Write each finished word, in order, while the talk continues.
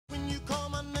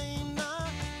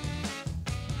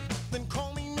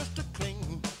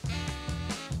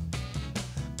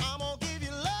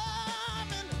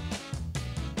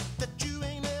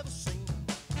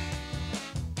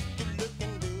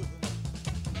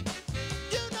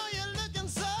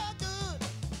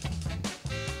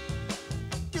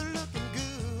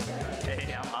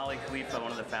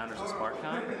one of the founders of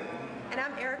Sparkcon. And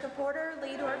I'm Erica Porter,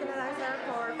 lead organizer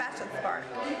for Fashion Spark.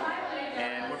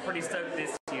 And we're pretty stoked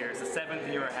this year. It's the 7th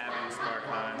year we're having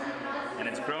Sparkcon, and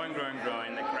it's growing, growing,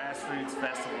 growing. The grassroots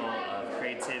festival of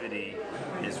creativity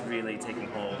is really taking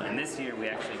hold. And this year we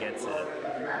actually get to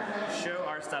show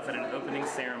our stuff at an opening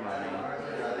ceremony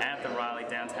at the Raleigh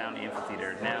Downtown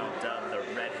Amphitheater, now dubbed the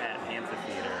Red Hat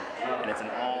Amphitheater. And it's an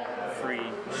all-free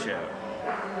show.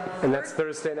 And that's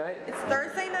Thursday night? It's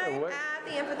Thursday night at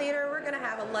the amphitheater. We're going to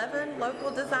have 11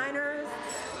 local designers.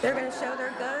 They're going to show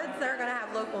their goods. They're going to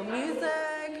have local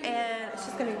music, and it's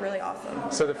just going to be really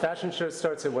awesome. So the fashion show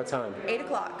starts at what time? 8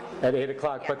 o'clock. At 8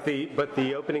 o'clock, Yes. but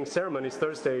the opening ceremony is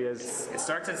Thursday. It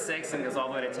starts at 6 and goes all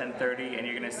the way to 10:30, and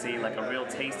you're going to see like a real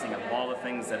tasting of all the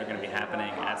things that are going to be happening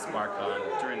at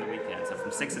Sparkcon during the weekend. So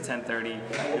from 6 to 10:30,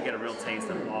 you'll get a real taste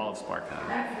of all of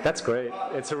Sparkcon. That's great.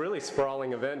 It's a really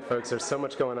sprawling event, folks. There's so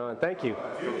much going on. Thank you.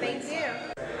 Thank you.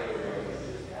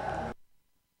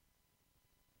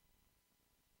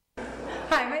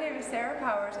 Hi, my name is Sarah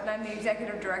Powers, and I'm the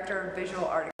Executive Director of Visual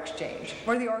Art Exchange.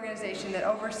 We're the organization that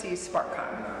oversees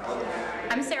Sparkcon.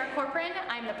 I'm Sarah Corcoran.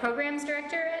 I'm the Programs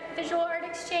Director at Visual Art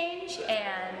Exchange,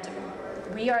 and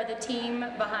we are the team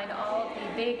behind all of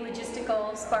the big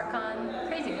logistical Sparkcon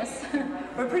craziness.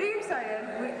 We're pretty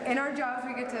excited. In our jobs,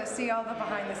 we get to see all the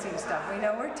behind-the-scenes stuff. We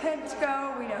know where tents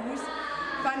go, we know who's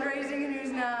fundraising and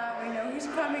who's not, we know who's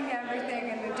coming to everything,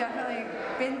 and we've definitely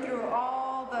been through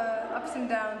all the ups and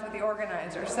downs with the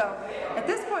organizers. So at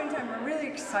this point in time, we're really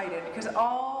excited because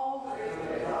all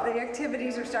the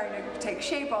activities are starting to take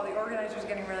shape, all the organizers are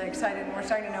getting really excited, and we're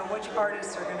starting to know which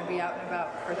artists are going to be out and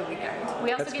about for the weekend.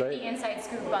 We also get the inside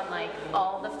scoop on like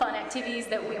all the fun activities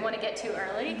that we want to get to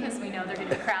early because we know they're going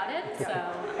to be crowded. Yeah.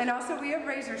 So. And also we have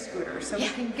razor scooters, so we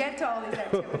can get to all these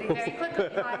activities very quickly.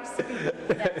 High speed.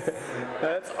 Yes.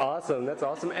 That's awesome. That's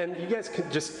awesome. And you guys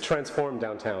could just transform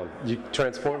downtown. You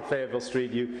transform Fayetteville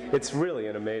Street. It's really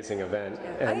an amazing event.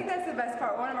 Yeah. I think that's the best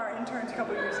part. One of our interns a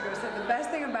couple of years ago said the best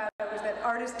thing about it was that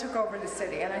artists took over the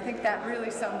city, and I think that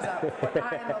really sums up what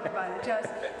I love about it. Just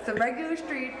it's a regular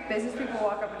street, business people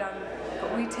walk up and down,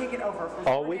 but we take it over for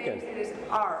all 4 weekend. days. It is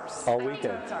ours. All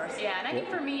weekend. It's ours. Yeah, and I think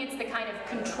for me it's the kind of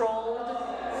controlled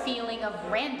feeling of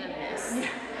randomness.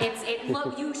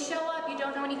 You show up, you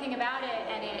don't know anything about it,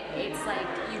 and it's like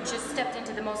you just stepped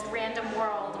into the most random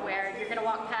world where you're going to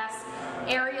walk past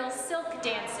aerial silk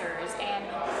dancers and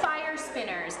fire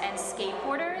spinners and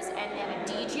skateboarders and then a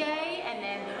DJ and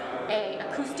then an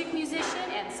acoustic musician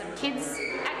and some kids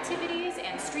activities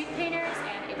and street painters,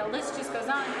 and the list just goes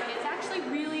on, but it's actually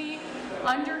really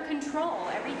under control.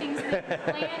 Everything's been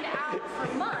planned out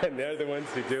for months. And they're the ones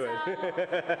who do it. So,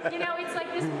 it's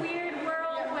like this weird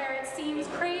world where it seems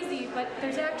crazy, but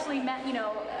there's actually,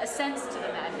 a sense to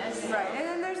the madness. Right, and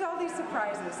then there's all these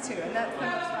surprises too, and that's the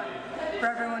most fun for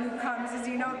everyone who comes, is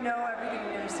you don't know everything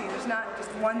you're going to see. There's not just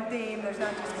one theme, there's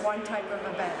not just one type of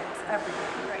event, it's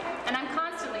everything. Right, and I'm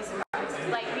constantly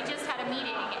surprised. Like, we just had a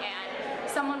meeting, and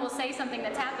someone will say something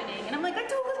that's happening, and I'm like, I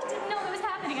totally didn't know it was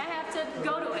happening. I have to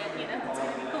go to it, It's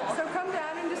going to be cool. So come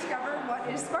down and discover what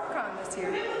is Sparkcon this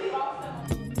year.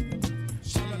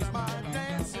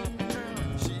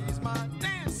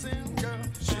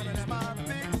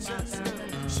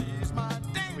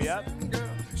 We up?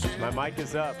 My mic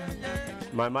is up.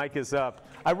 My mic is up.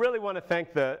 I really want to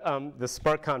thank the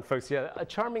Sparkcon folks. Yeah,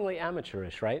 charmingly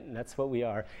amateurish, right? And that's what we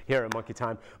are here at Monkey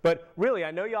Time. But really,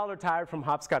 I know y'all are tired from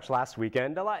hopscotch last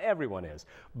weekend. Everyone is.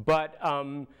 But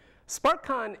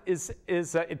Sparkcon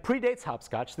it predates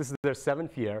hopscotch. This is their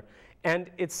 7th year. And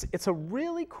it's a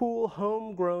really cool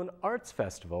homegrown arts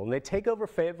festival. And they take over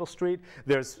Fayetteville Street.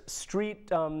 There's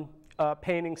street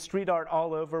painting, street art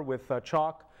all over with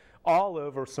chalk. All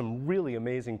over some really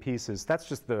amazing pieces. That's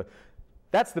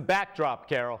the backdrop,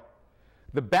 Carol.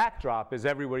 The backdrop is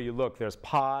everywhere you look. There's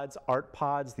pods, art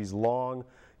pods, these long,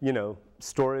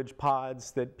 storage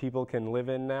pods that people can live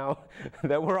in now,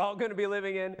 that we're all going to be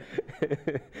living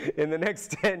in the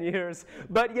next 10 years.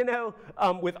 But,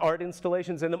 with art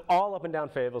installations in them all up and down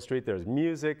Fayetteville Street. There's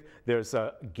music. There's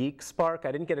Geek Spark.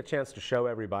 I didn't get a chance to show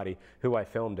everybody who I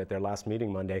filmed at their last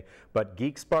meeting Monday. But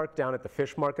Geek Spark down at the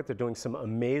Fish Market, they're doing some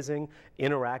amazing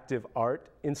interactive art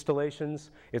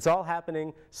installations. It's all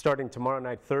happening starting tomorrow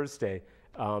night, Thursday,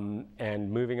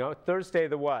 and moving on. Thursday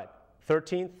the what?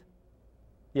 13th?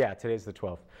 Yeah, today's the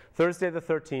 12th. Thursday the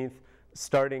 13th,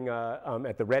 starting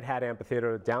at the Red Hat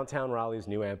Amphitheater, downtown Raleigh's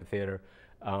new amphitheater.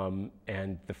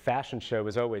 And the fashion show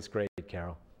is always great,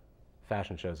 Carol.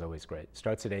 Fashion show is always great.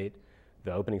 Starts at 8.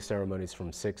 The opening ceremony is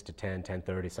from 6 to 10,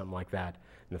 10:30, something like that.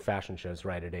 And the fashion show's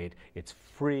right at 8. It's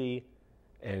free,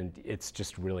 and it's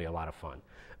just really a lot of fun.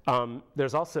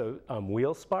 There's also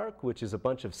Wheel Spark, which is a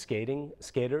bunch of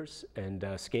skaters and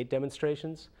skate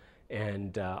demonstrations,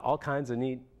 and all kinds of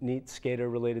neat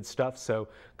skater-related stuff. So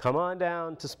come on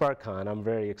down to Sparkcon. I'm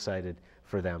very excited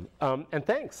for them. And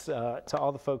thanks to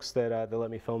all the folks that let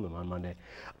me film them on Monday.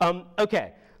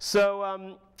 Okay,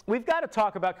 so we've got to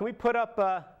talk about, can we put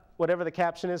up whatever the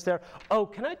caption is there? Oh,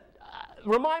 can I,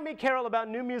 remind me, Carol, about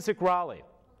New Music Raleigh.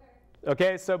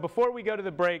 Okay, so before we go to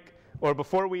the break, or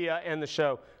before we end the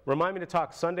show, remind me to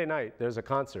talk Sunday night. There's a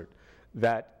concert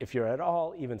that if you're at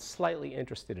all even slightly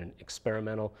interested in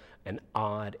experimental and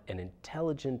odd and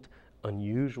intelligent,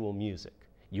 unusual music,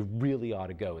 you really ought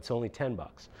to go. It's only $10.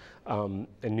 And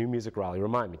New Music Raleigh.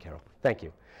 Remind me, Carol. Thank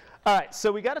you. All right,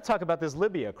 so we got to talk about this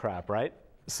Libya crap, right?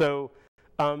 So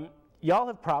y'all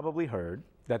have probably heard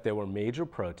that there were major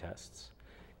protests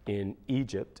in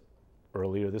Egypt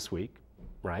earlier this week,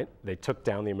 right? They took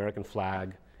down the American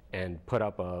flag and put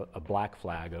up a black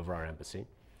flag over our embassy.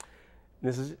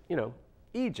 This is,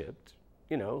 Egypt,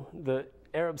 the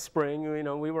Arab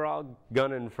Spring, we were all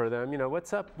gunning for them.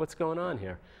 What's up? What's going on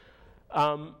here?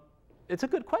 It's a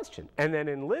good question. And then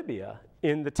in Libya,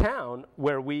 in the town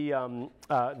where we,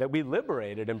 that we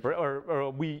liberated or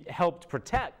we helped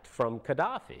protect from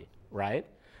Gaddafi, right?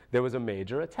 There was a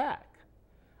major attack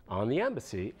on the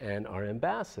embassy and our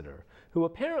ambassador, who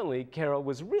apparently, Carol,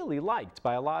 was really liked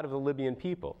by a lot of the Libyan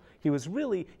people. He was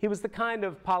the kind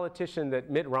of politician that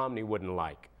Mitt Romney wouldn't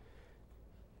like.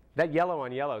 That yellow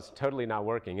on yellow is totally not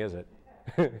working, is it?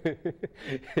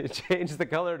 Change the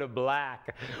color to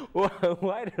black.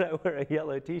 Why did I wear a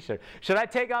yellow t-shirt? Should I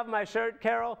take off my shirt,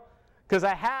 Carol? Because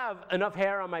I have enough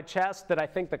hair on my chest that I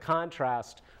think the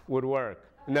contrast would work.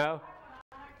 No?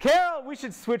 Carol, we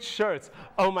should switch shirts.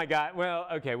 Oh my God. Well,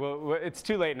 okay, well, it's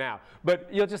too late now. But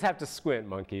you'll just have to squint,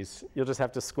 monkeys. You'll just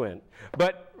have to squint.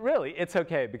 But really, it's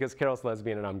okay because Carol's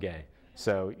lesbian and I'm gay.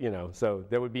 So, so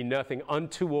there would be nothing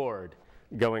untoward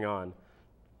going on.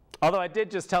 Although I did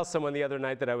just tell someone the other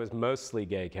night that I was mostly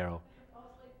gay, Carol.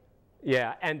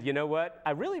 Yeah, and you know what?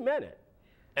 I really meant it.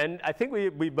 And I think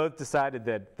we both decided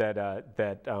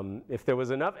that if there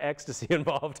was enough ecstasy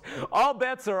involved, all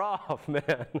bets are off,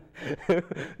 man.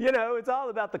 It's all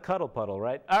about the cuddle puddle,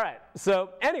 right? All right, so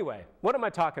anyway, what am I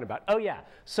talking about? Oh yeah,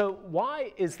 so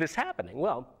why is this happening?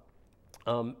 Well,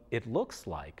 it looks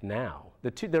like now,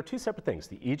 there are two separate things,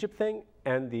 the Egypt thing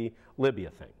and the Libya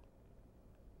thing,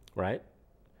 right?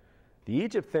 The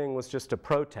Egypt thing was just a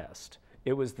protest.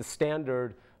 It was the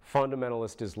standard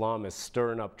fundamentalist Islamists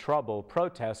stirring up trouble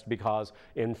protest because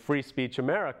in free speech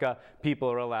America,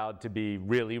 people are allowed to be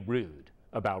really rude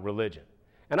about religion.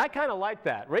 And I kind of like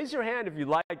that. Raise your hand if you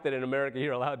like that in America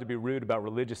you're allowed to be rude about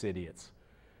religious idiots.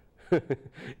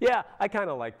 Yeah, I kind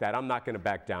of like that. I'm not going to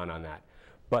back down on that.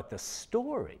 But the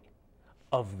story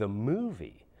of the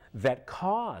movie that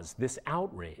caused this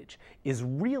outrage is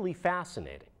really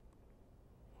fascinating.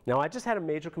 Now, I just had a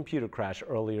major computer crash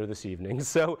earlier this evening,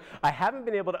 so I haven't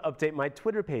been able to update my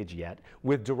Twitter page yet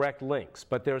with direct links,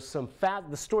 but there's some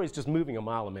the story's just moving a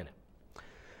mile a minute.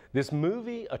 This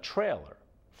movie, a trailer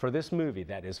for this movie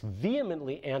that is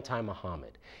vehemently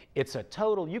anti-Muhammad. It's a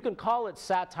total, you can call it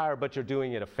satire, but you're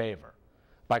doing it a favor.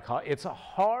 It's a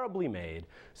horribly made,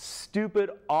 stupid,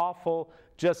 awful,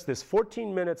 just this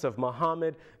 14 minutes of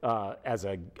Muhammad as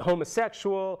a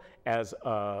homosexual, as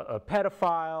a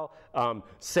pedophile,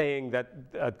 saying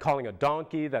that, calling a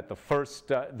donkey that the first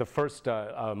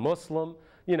Muslim.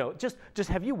 Just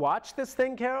have you watched this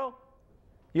thing, Carol?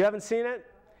 You haven't seen it?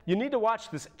 You need to watch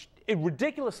this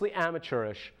ridiculously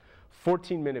amateurish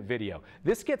 14-minute video.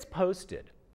 This gets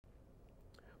posted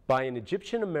by an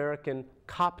Egyptian-American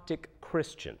Coptic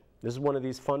Christian. This is one of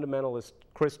these fundamentalist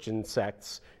Christian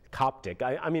sects. Coptic,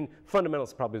 I mean, fundamental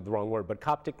is probably the wrong word, but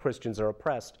Coptic Christians are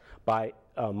oppressed by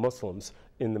Muslims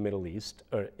in the Middle East,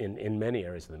 or in many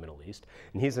areas of the Middle East.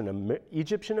 And he's an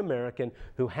Egyptian-American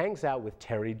who hangs out with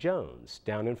Terry Jones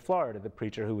down in Florida, the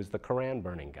preacher who was the Koran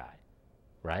burning guy,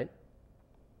 right?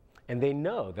 And they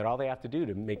know that all they have to do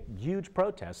to make huge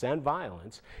protests and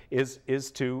violence is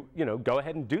to, go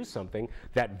ahead and do something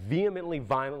that vehemently,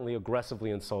 violently, aggressively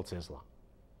insults Islam.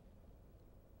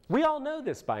 We all know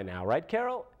this by now, right,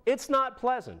 Carol? It's not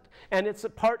pleasant. And it's a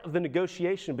part of the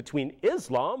negotiation between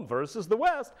Islam versus the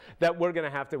West that we're going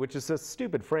to have to, which is a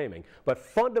stupid framing, but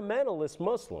fundamentalist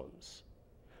Muslims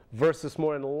versus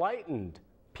more enlightened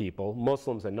people,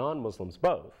 Muslims and non-Muslims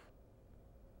both,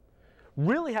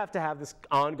 really have to have this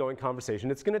ongoing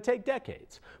conversation. It's going to take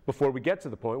decades before we get to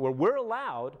the point where we're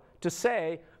allowed to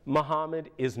say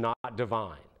Muhammad is not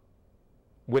divine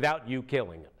without you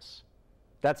killing us.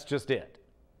 That's just it.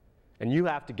 And you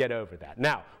have to get over that.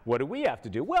 Now, what do we have to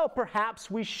do? Well, perhaps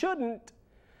we shouldn't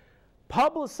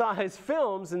publicize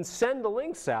films and send the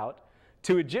links out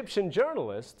to Egyptian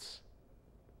journalists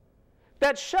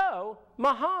that show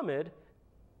Muhammad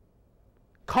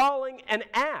calling an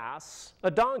ass,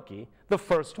 a donkey, the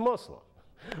first Muslim.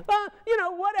 You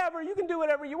know, whatever, you can do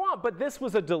whatever you want, but this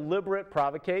was a deliberate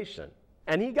provocation.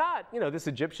 And he got, you know, this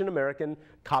Egyptian-American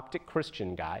Coptic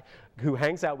Christian guy who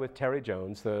hangs out with Terry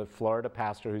Jones, the Florida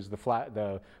pastor who's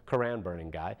the Koran-burning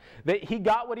guy. He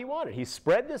got what he wanted. He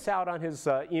spread this out on his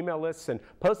email lists and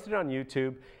posted it on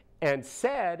YouTube and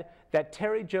said that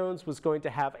Terry Jones was going to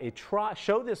have a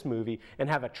show this movie and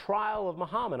have a trial of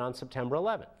Muhammad on September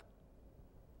 11th.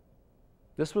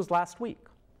 This was last week.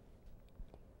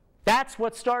 That's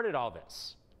what started all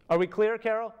this. Are we clear,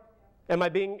 Carol? Am I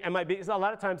being, a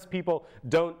lot of times people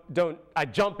I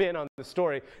jump in on the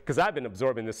story because I've been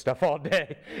absorbing this stuff all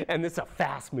day, and this is a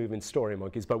fast-moving story,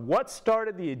 monkeys. But what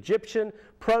started the Egyptian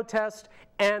protest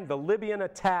and the Libyan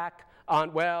attack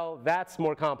on, well, that's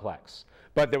more complex.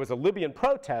 But there was a Libyan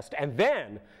protest, and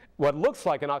then what looks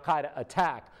like an al-Qaeda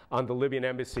attack on the Libyan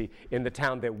embassy in the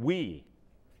town that we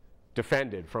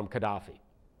defended from Gaddafi.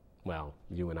 Well,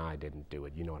 you and I didn't do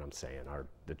it. You know what I'm saying.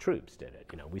 The troops did it.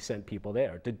 You know, we sent people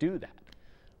there to do that,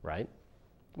 right?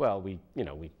 Well, we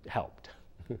helped.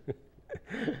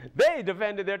 They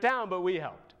defended their town, but we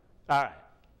helped. All right.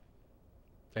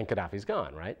 And Gaddafi's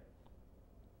gone, right?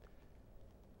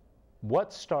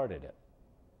 What started it?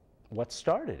 What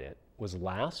started it was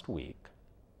last week,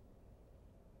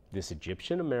 this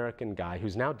Egyptian-American guy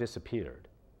who's now disappeared,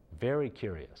 very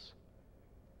curious,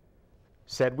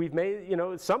 said, we've made, you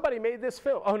know, somebody made this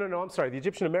film. Oh, no, I'm sorry. The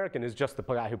Egyptian-American is just the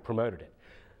guy who promoted it.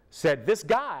 Said, this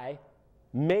guy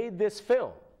made this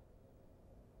film.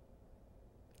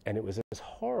 And it was this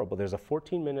horrible. There's a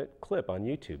 14-minute clip on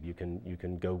YouTube you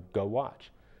can go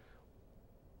watch.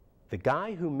 The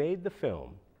guy who made the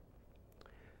film,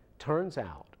 turns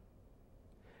out,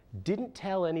 didn't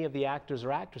tell any of the actors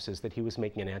or actresses that he was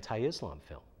making an anti-Islam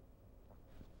film.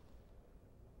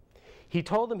 He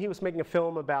told them he was making a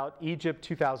film about Egypt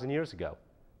 2,000 years ago.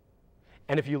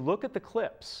 And if you look at the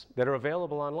clips that are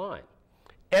available online,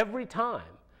 every time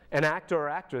an actor or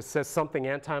actress says something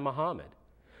anti-Muhammad,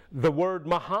 the word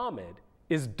Muhammad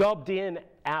is dubbed in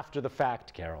after the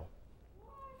fact, Carol.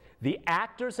 The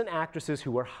actors and actresses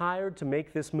who were hired to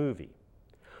make this movie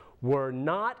were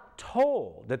not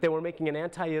told that they were making an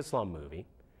anti-Islam movie.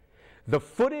 The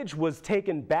footage was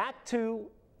taken back to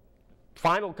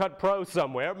Final Cut Pro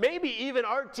somewhere, maybe even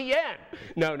RTN.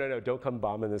 No, don't come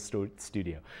bombing this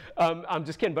studio. I'm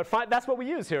just kidding, but that's what we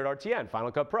use here at RTN, Final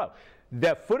Cut Pro.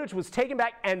 The footage was taken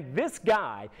back, and this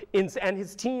guy and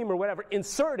his team or whatever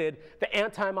inserted the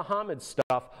anti-Muhammad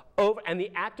stuff over, and the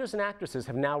actors and actresses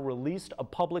have now released a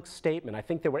public statement. I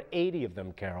think there were 80 of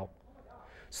them, Carol,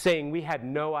 saying we had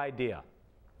no idea.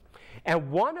 And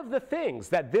one of the things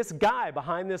that this guy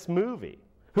behind this movie,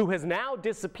 who has now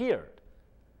disappeared,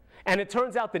 and it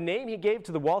turns out the name he gave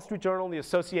to the Wall Street Journal and the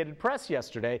Associated Press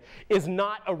yesterday is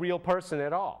not a real person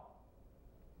at all.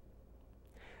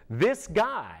 This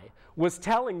guy was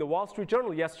telling the Wall Street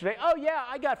Journal yesterday, oh yeah,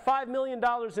 I got $5 million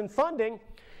in funding,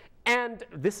 and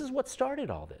this is what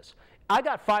started all this. I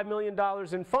got $5 million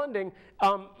in funding,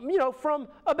 you know, from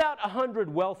about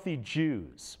 100 wealthy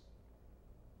Jews.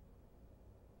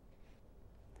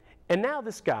 And now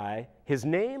this guy, his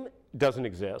name doesn't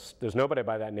exist. There's nobody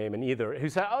by that name in either. He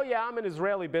said, oh yeah, I'm an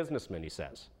Israeli businessman, he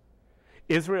says.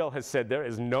 Israel has said there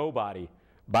is nobody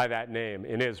by that name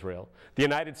in Israel. The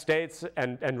United States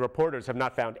and reporters have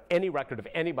not found any record of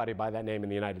anybody by that name in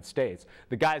the United States.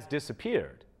 The guy's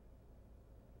disappeared.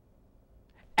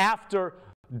 After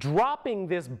dropping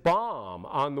this bomb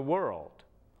on the world,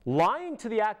 lying to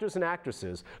the actors and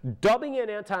actresses, dubbing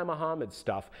in anti-Muhammad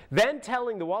stuff, then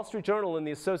telling the Wall Street Journal and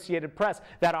the Associated Press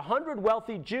that 100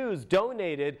 wealthy Jews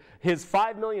donated his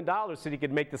 $5 million so he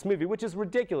could make this movie, which is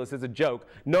ridiculous as a joke.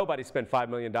 Nobody spent $5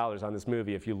 million on this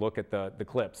movie if you look at the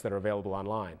clips that are available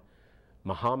online.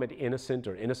 Muhammad Innocent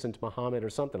or Innocent Muhammad or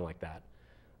something like that.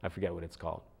 I forget what it's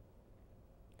called.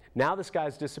 Now this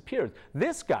guy's disappeared.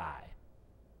 This guy,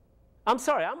 I'm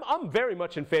sorry, I'm very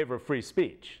much in favor of free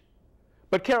speech.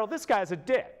 But Carol, this guy's a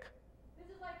dick. This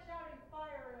is like shouting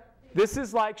fire in a theater. This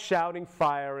is like shouting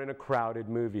fire in a crowded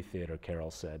movie theater,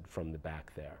 Carol said from the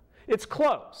back there. It's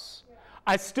close. Yeah.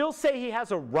 I still say he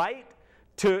has a right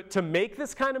to make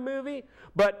this kind of movie,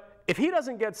 but if he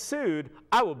doesn't get sued,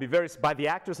 I will be by the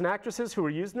actors and actresses who are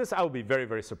using this, I will be very,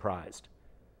 very surprised.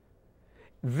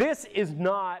 This is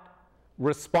not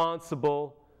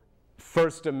responsible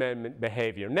First Amendment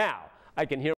behavior. Now, I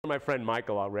can hear my friend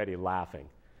Michael already laughing.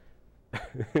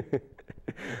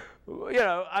 You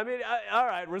know, I mean, all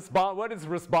right, what is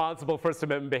responsible First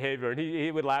Amendment behavior? And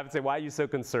he would laugh and say, why are you so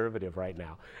conservative right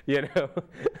now? You know,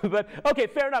 but okay,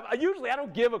 fair enough. Usually I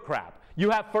don't give a crap. You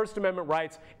have First Amendment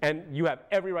rights and you have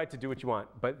every right to do what you want.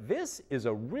 But this is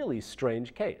a really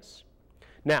strange case.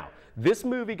 Now, this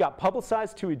movie got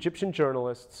publicized to Egyptian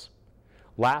journalists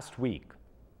last week.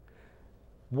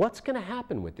 What's going to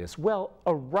happen with this? Well,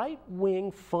 a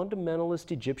right-wing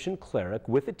fundamentalist Egyptian cleric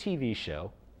with a TV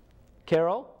show.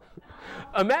 Carol?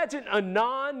 Imagine a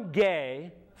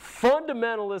non-gay,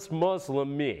 fundamentalist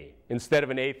Muslim, me, instead of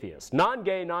an atheist.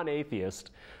 Non-gay,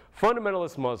 non-atheist,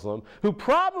 fundamentalist Muslim, who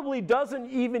probably doesn't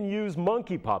even use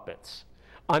monkey puppets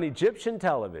on Egyptian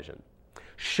television,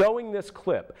 showing this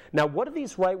clip. Now, what do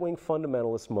these right-wing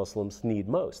fundamentalist Muslims need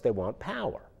most? They want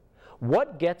power.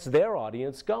 What gets their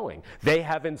audience going? They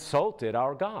have insulted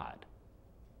our God.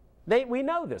 We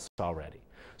know this already.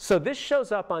 So this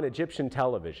shows up on Egyptian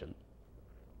television.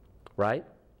 Right?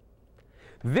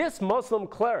 This Muslim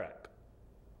cleric,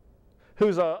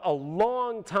 who's a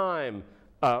long-time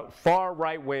far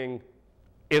right-wing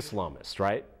Islamist,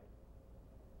 right,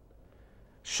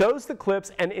 shows the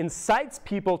clips and incites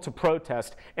people to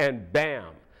protest, and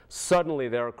bam, suddenly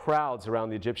there are crowds around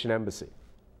the Egyptian embassy.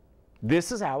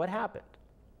 This is how it happened,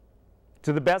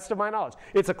 to the best of my knowledge.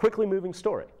 It's a quickly moving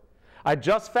story. I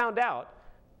just found out,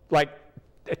 like,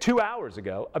 2 hours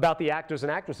ago, about the actors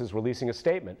and actresses releasing a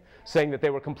statement saying that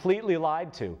they were completely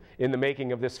lied to in the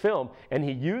making of this film, and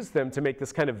he used them to make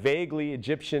this kind of vaguely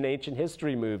Egyptian ancient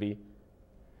history movie.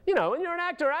 You know, when you're an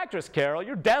actor or actress, Carol,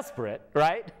 you're desperate,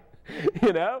 right?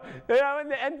 you know,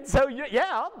 and so,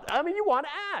 yeah, I mean, you want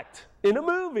to act in a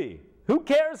movie. Who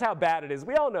cares how bad it is?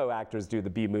 We all know actors do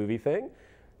the B-movie thing.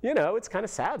 You know, it's kind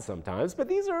of sad sometimes, but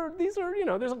these are, you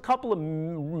know, there's a couple of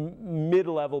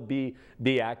mid-level B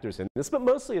actors in this, but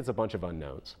mostly it's a bunch of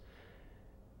unknowns.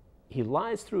 He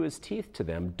lies through his teeth to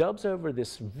them, dubs over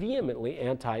this vehemently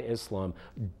anti-Islam,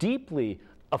 deeply,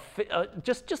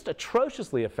 just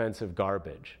atrociously offensive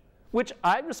garbage, which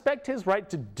I respect his right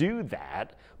to do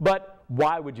that, but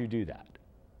why would you do that?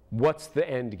 What's the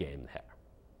end game there?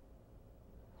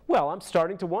 Well, I'm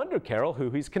starting to wonder, Carol, who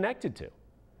he's connected to.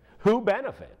 Who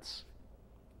benefits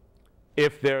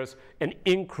if there's an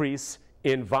increase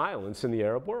in violence in the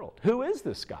Arab world? Who is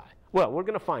this guy? Well, we're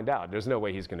going to find out. There's no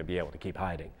way he's going to be able to keep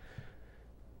hiding.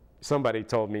 Somebody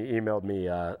emailed me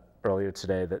earlier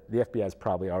today that the FBI's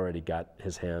probably already got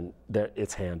its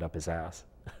hand up his ass.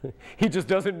 He just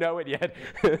doesn't know it yet.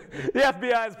 The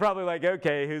FBI is probably like,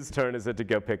 okay, whose turn is it to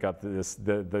go pick up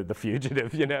the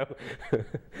fugitive, you know?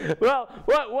 Well,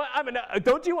 I mean,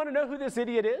 don't you want to know who this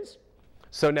idiot is?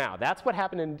 So now, that's what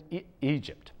happened in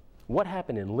Egypt. What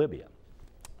happened in Libya?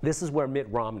 This is where Mitt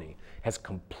Romney has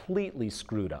completely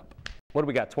screwed up. What do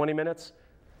we got, 20 minutes?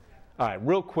 All right,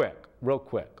 real quick,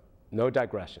 no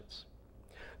digressions.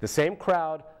 The same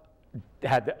crowd,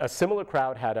 a similar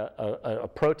crowd had a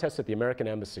protest at the American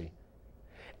Embassy.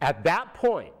 At that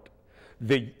point,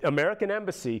 the American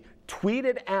Embassy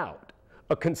tweeted out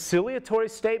a conciliatory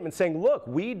statement saying, look,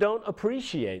 we don't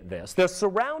appreciate this. They're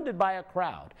surrounded by a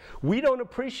crowd. We don't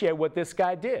appreciate what this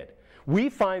guy did. We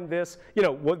find this, you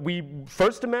know,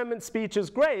 First Amendment speech is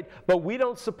great, but we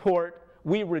don't support,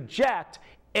 we reject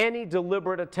any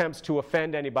deliberate attempts to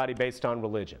offend anybody based on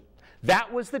religion.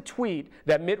 That was the tweet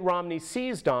that Mitt Romney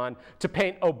seized on to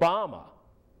paint Obama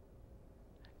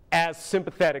as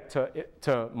sympathetic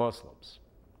to Muslims.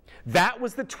 That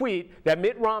was the tweet that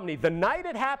Mitt Romney, the night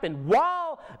it happened,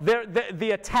 while the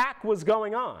attack was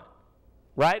going on,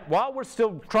 right? While we're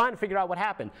still trying to figure out what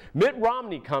happened, Mitt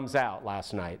Romney comes out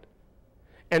last night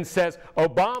and says,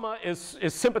 Obama is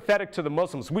sympathetic to the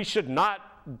Muslims. We should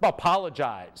not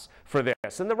apologize for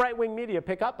this. And the right-wing media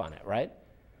pick up on it, right?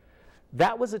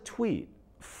 That was a tweet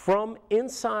from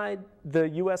inside the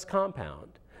U.S. compound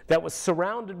that was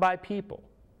surrounded by people.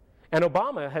 And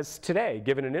Obama has today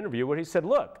given an interview where he said,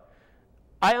 look,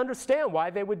 I understand why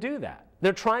they would do that.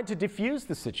 They're trying to diffuse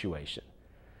the situation.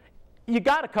 You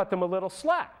got to cut them a little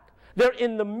slack. They're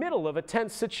in the middle of a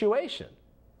tense situation.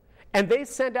 And they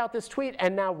send out this tweet,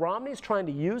 and now Romney's trying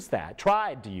to use that,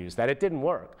 tried to use that. It didn't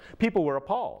work. People were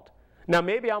appalled. Now,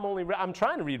 maybe I'm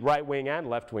trying to read right-wing and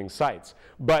left-wing sites,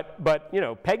 but you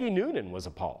know, Peggy Noonan was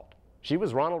appalled. She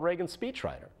was Ronald Reagan's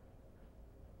speechwriter.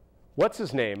 What's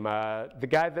his name? The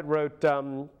guy that wrote,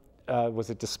 was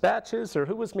it Dispatches, or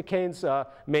who was McCain's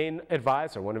main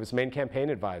advisor, one of his main campaign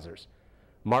advisors?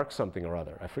 Mark something or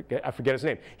other. I forget his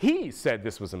name. He said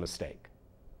this was a mistake.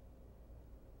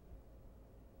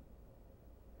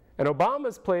 And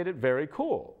Obama's played it very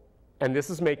cool. And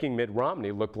this is making Mitt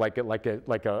Romney look like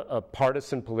a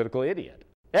partisan political idiot.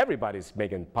 Everybody's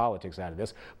making politics out of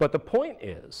this. But the point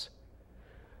is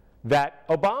that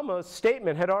Obama's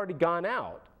statement had already gone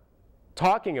out,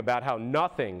 talking about how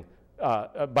nothing,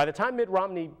 by the time Mitt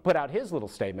Romney put out his little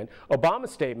statement,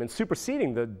 Obama's statement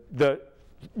superseding the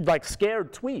like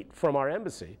scared tweet from our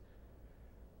embassy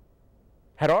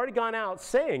had already gone out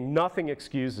saying nothing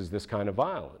excuses this kind of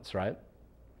violence, right?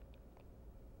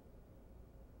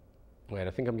 Wait, I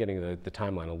think I'm getting the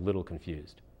timeline a little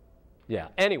confused. Yeah,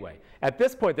 anyway, at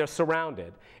this point they're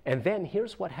surrounded, and then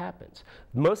here's what happens.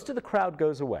 Most of the crowd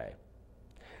goes away.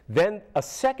 Then a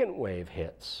second wave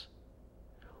hits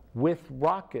with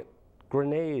rocket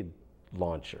grenade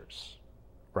launchers,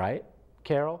 right,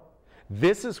 Carol?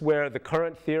 This is where the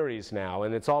current theories now,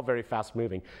 and it's all very fast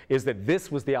moving, is that this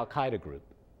was the Al-Qaeda group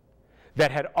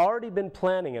that had already been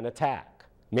planning an attack,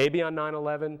 maybe on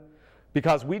 9/11,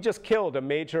 because we just killed a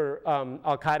major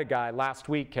Al-Qaeda guy last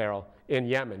week, Carol, in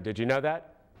Yemen. Did you know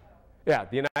that? Yeah,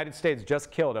 the United States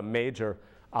just killed a major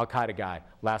Al-Qaeda guy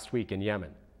last week in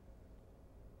Yemen.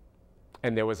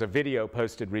 And there was a video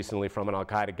posted recently from an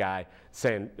Al-Qaeda guy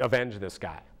saying, avenge this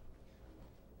guy.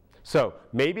 So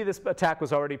maybe this attack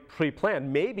was already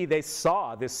pre-planned. Maybe they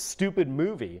saw this stupid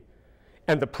movie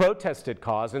and the protest it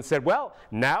caused and said, well,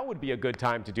 now would be a good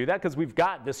time to do that because we've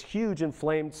got this huge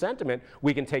inflamed sentiment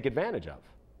we can take advantage of.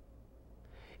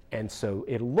 And so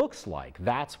it looks like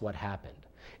that's what happened,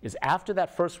 is after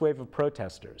that first wave of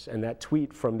protesters and that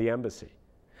tweet from the embassy,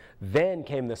 then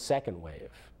came the second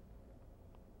wave.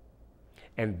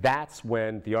 And that's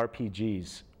when the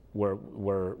RPGs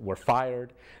were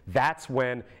fired. That's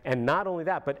when, and not only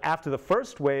that, but after the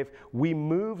first wave, we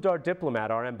moved our diplomat,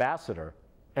 our ambassador,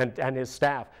 and his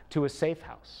staff to a safe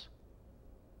house.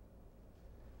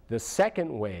 The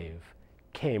second wave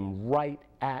came right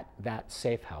at that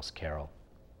safe house, Carol.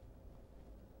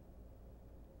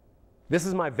 This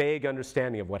is my vague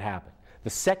understanding of what happened. The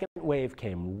second wave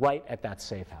came right at that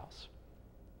safe house.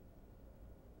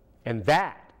 And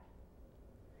that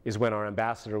is when our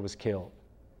ambassador was killed.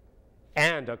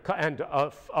 And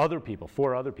other people,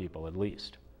 4 other people at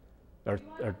least. We got 4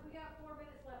 minutes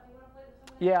left. You want to play the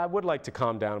song? Yeah, I would like to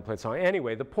calm down and play the song.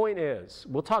 Anyway, the point is,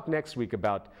 we'll talk next week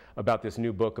about this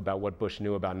new book about what Bush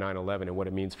knew about 9/11 and what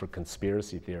it means for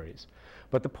conspiracy theories.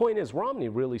 But the point is, Romney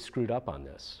really screwed up on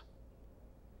this.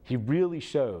 He really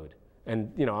showed,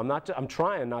 and you know, I'm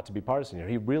trying not to be partisan here,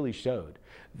 he really showed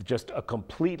just a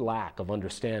complete lack of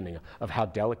understanding of how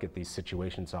delicate these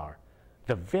situations are.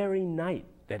 The very night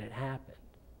that it happened,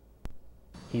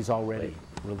 he's already,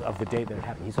 of the day that it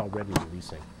happened, he's already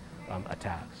releasing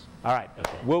attacks. All right,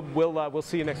 okay. We'll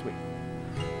see you next week.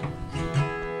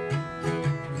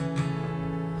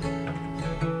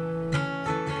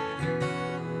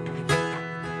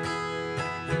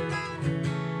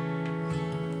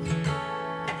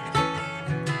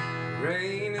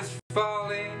 Rain is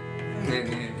falling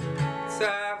and it's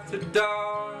after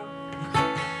dark.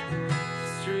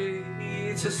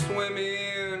 Streets are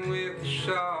swimming with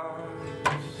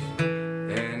sharks,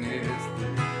 and it's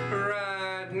the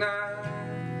right night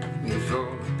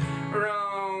for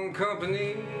wrong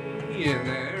company, and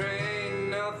there ain't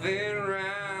nothing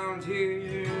around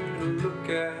here to look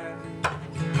at.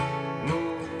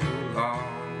 Move on.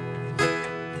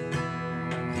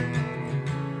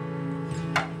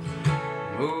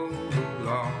 Move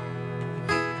along.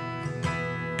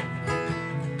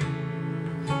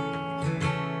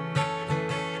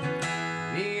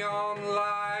 Neon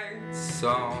lights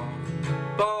on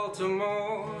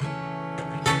Baltimore.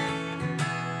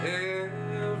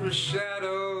 Every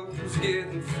shadow's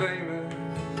getting famous.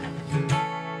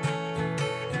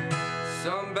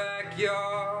 Some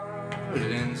backyard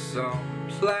and some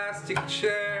plastic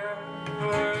chair.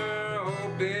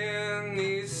 Hoping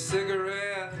these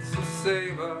cigarettes will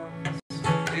save us.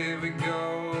 Here we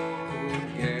go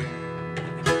again.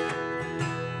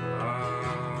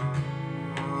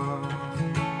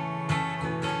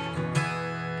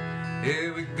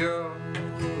 Here we go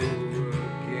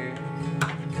again.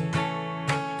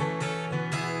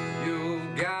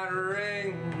 You've got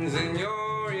rings in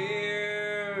your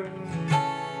ear.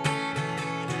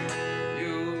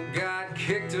 You got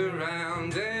kicked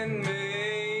around and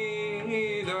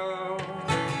made up.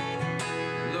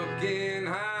 Looking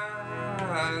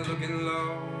high, looking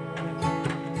low.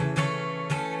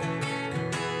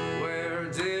 Where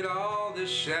did all the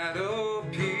shadow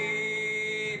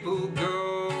people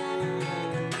go?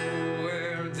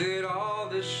 Where did all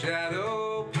the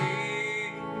shadow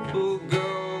people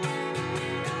go?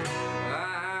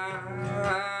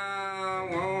 I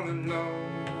wanna know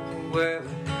where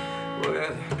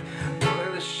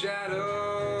the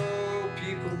shadow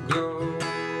people go.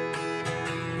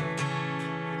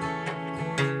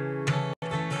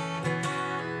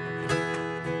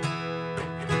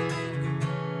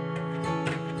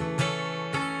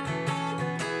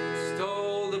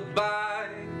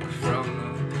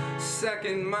 back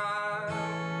in my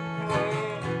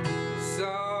room,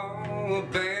 saw a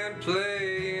band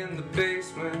play in the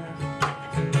basement,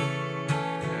 and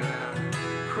I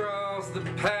crossed the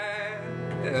path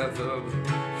of a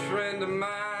friend of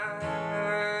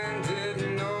mine.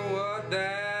 Didn't know what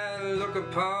that look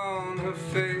upon her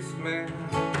face meant.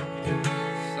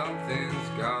 Something's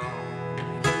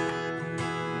gone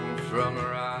from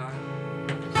her eyes.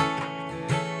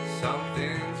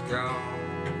 Something's gone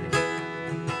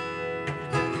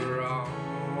wrong.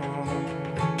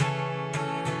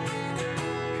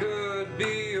 Could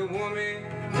be a woman,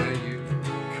 you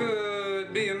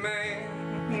could be a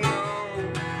man. No,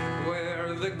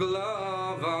 wear the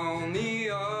glove on the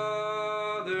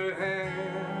other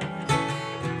hand.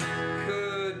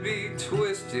 Could be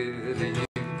twisted